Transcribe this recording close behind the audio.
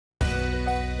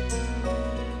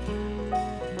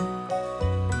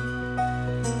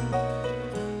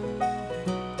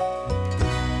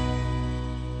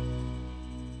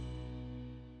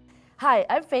Hi,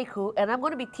 I'm Fay Khoo, and I'm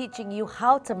going to be teaching you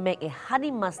how to make a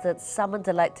honey mustard salmon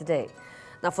delight today.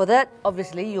 Now for that,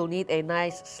 obviously you'll need a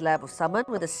nice slab of salmon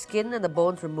with the skin and the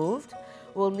bones removed.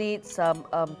 We'll need some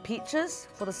peaches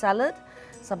for the salad,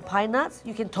 some pine nuts.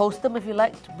 You can toast them if you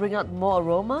like to bring out more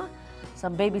aroma,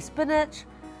 some baby spinach,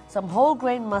 some whole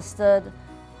grain mustard,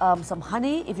 some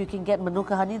honey. If you can get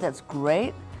Manuka honey, that's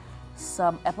great.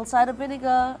 Some apple cider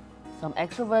vinegar, some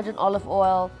extra virgin olive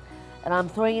oil, and I'm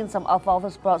throwing in some alfalfa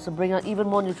sprouts to bring out even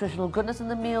more nutritional goodness in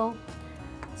the meal,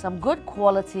 some good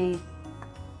quality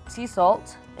sea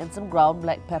salt, and some ground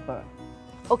black pepper.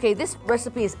 Okay, this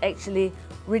recipe is actually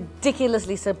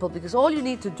ridiculously simple because all you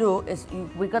need to do is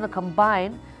we're going to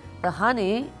combine the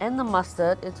honey and the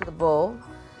mustard into the bowl,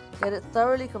 get it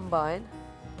thoroughly combined.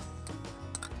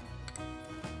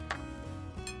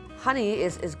 Honey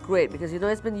is great because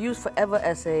it's been used forever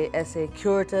as a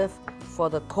curative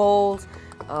for the colds,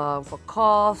 for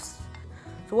coughs.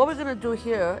 So what we're going to do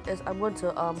here is I'm going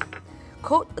to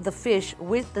coat the fish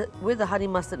with the honey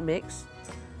mustard mix,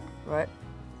 right?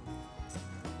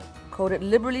 Coat it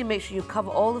liberally, make sure you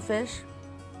cover all the fish.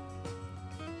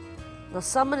 Now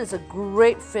salmon is a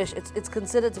great fish. It's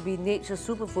considered to be nature's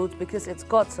superfoods because it's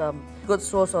got some good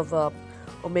source of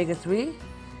omega-3,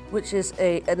 which is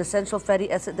an essential fatty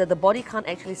acid that the body can't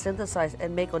actually synthesize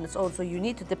and make on its own. So you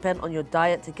need to depend on your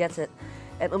diet to get it.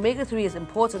 And omega-3 is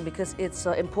important because it's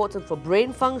important for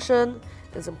brain function,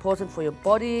 it's important for your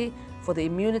body, for the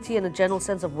immunity and a general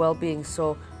sense of well-being.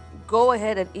 So go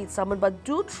ahead and eat salmon, but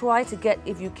do try to get,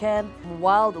 if you can,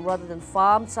 wild rather than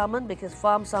farmed salmon, because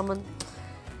farmed salmon,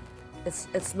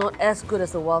 it's not as good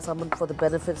as the wild salmon for the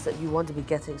benefits that you want to be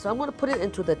getting. So I'm going to put it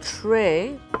into the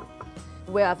tray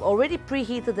where I've already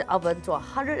preheated the oven to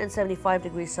 175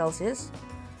 degrees Celsius.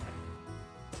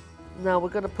 Now we're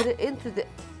going to put it into the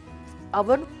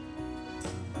oven.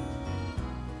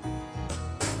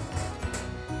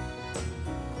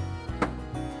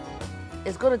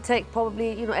 It's going to take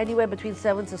probably, anywhere between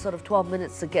 7 to sort of 12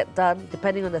 minutes to get done,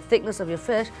 depending on the thickness of your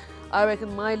fish. I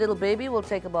reckon my little baby will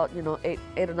take about, 8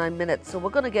 or 9 minutes. So we're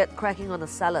going to get cracking on the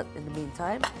salad in the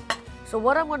meantime. So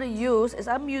what I'm going to use is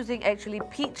I'm using actually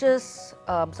peaches,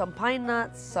 some pine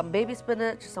nuts, some baby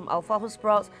spinach, some alfalfa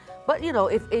sprouts. But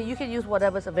if you can use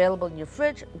whatever's available in your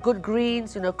fridge, good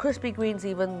greens, crispy greens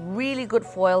even, really good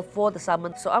foil for the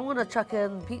salmon. So I'm going to chuck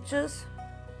in peaches,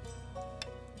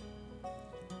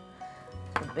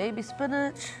 the baby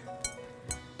spinach,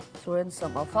 throw in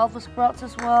some alfalfa sprouts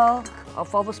as well.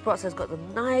 Alfalfa sprouts has got a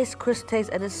nice crisp taste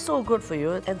and it's so good for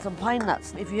you. And some pine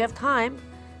nuts. If you have time,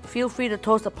 feel free to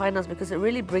toast the pine nuts because it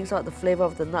really brings out the flavor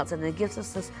of the nuts and it gives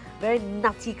us this very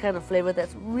nutty kind of flavor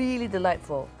that's really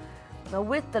delightful. Now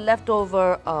with the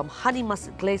leftover honey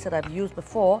mustard glaze that I've used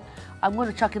before, I'm going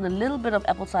to chuck in a little bit of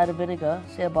apple cider vinegar,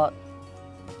 say about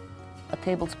a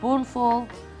tablespoonful.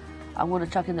 I'm going to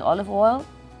chuck in the olive oil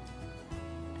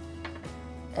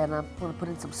and I'm going to put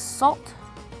in some salt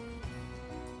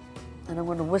and I'm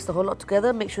going to whisk the whole lot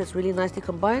together, make sure it's really nicely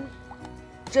combined.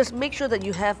 Just make sure that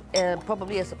you have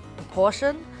probably as a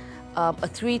proportion a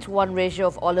 3-to-1 ratio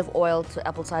of olive oil to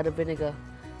apple cider vinegar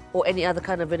or any other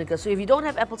kind of vinegar. So if you don't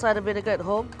have apple cider vinegar at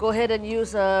home, go ahead and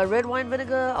use red wine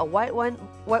vinegar, a white wine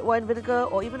vinegar,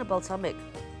 or even a balsamic.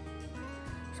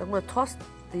 So I'm going to toss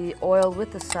the oil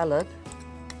with the salad.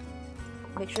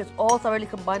 Make sure it's all thoroughly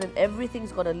combined and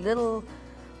everything's got a little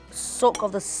soak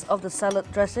of the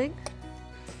salad dressing.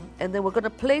 And then we're going to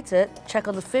plate it, check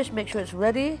on the fish, make sure it's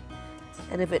ready.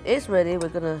 And if it is ready, we're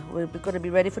gonna be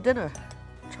ready for dinner.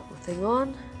 Chop the thing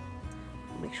on.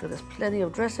 Make sure there's plenty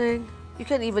of dressing. You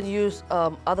can even use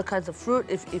other kinds of fruit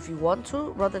if you want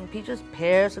to, rather than peaches.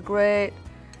 Pears are great,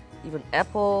 even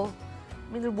apple.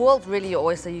 I mean, the world's really your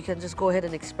oyster. You can just go ahead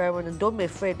and experiment and don't be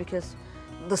afraid because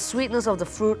the sweetness of the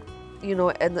fruit,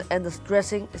 and the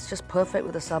dressing is just perfect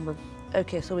with the salmon.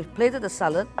 Okay, so we've plated the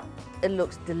salad. It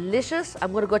looks delicious.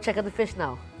 I'm gonna go check on the fish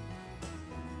now.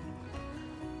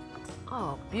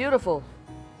 Oh, beautiful.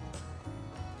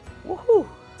 Woohoo!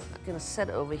 I'm gonna set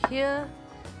it over here.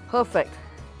 Perfect.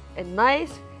 A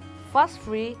nice,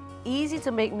 fuss-free, easy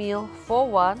to make meal for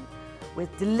one with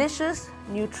delicious,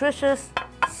 nutritious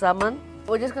salmon.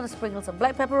 We're just gonna sprinkle some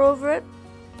black pepper over it.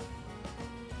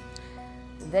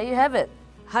 And there you have it.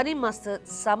 Honey mustard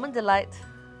salmon delight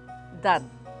done.